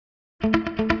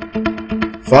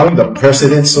Following the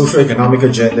President's socio-economic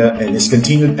agenda and his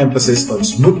continued emphasis on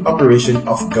smooth operation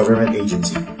of government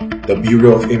agency, the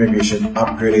Bureau of Immigration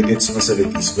upgraded its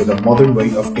facilities with a modern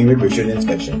way of immigration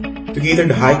inspection to cater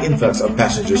the high influx of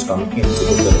passengers coming into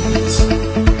the Philippines.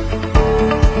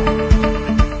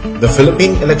 The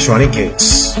Philippine Electronic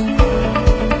Gates,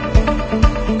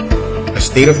 a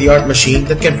state-of-the-art machine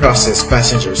that can process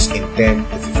passengers in 10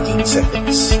 to 15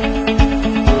 seconds.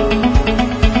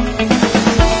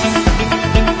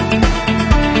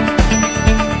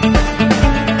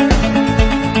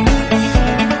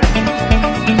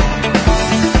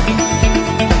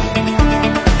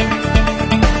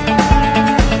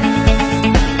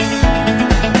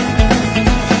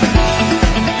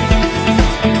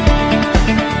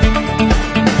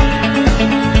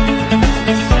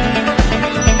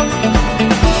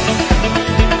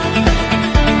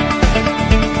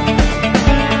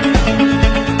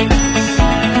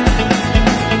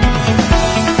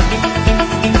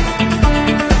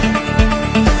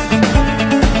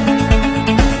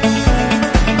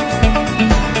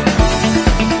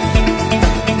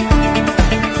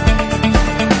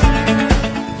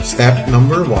 Step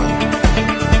number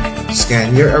 1.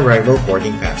 Scan your arrival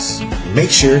boarding pass. Make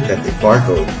sure that the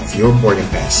barcode of your boarding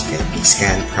pass can be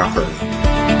scanned properly.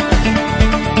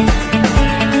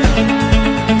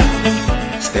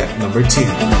 Step number 2.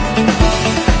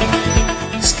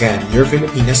 Scan your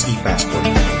Filipinas e-passport.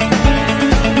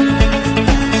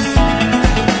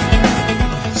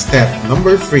 Step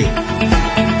number 3.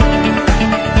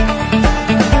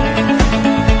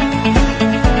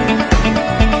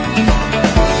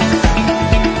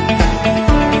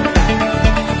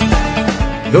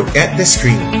 Look at the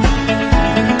screen.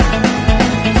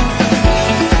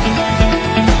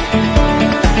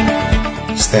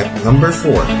 Step number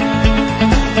 4.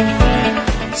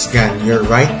 Scan your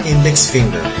right index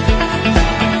finger.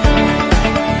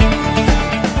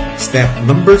 Step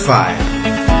number 5.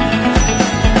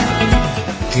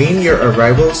 Claim your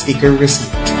arrival sticker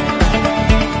receipt.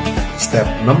 Step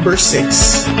number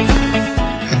 6.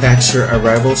 Attach your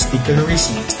arrival sticker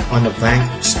receipt on a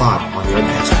blank spot on your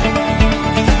passport.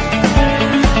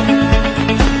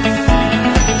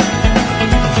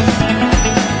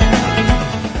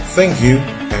 Thank you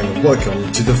and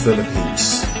welcome to the Philippines.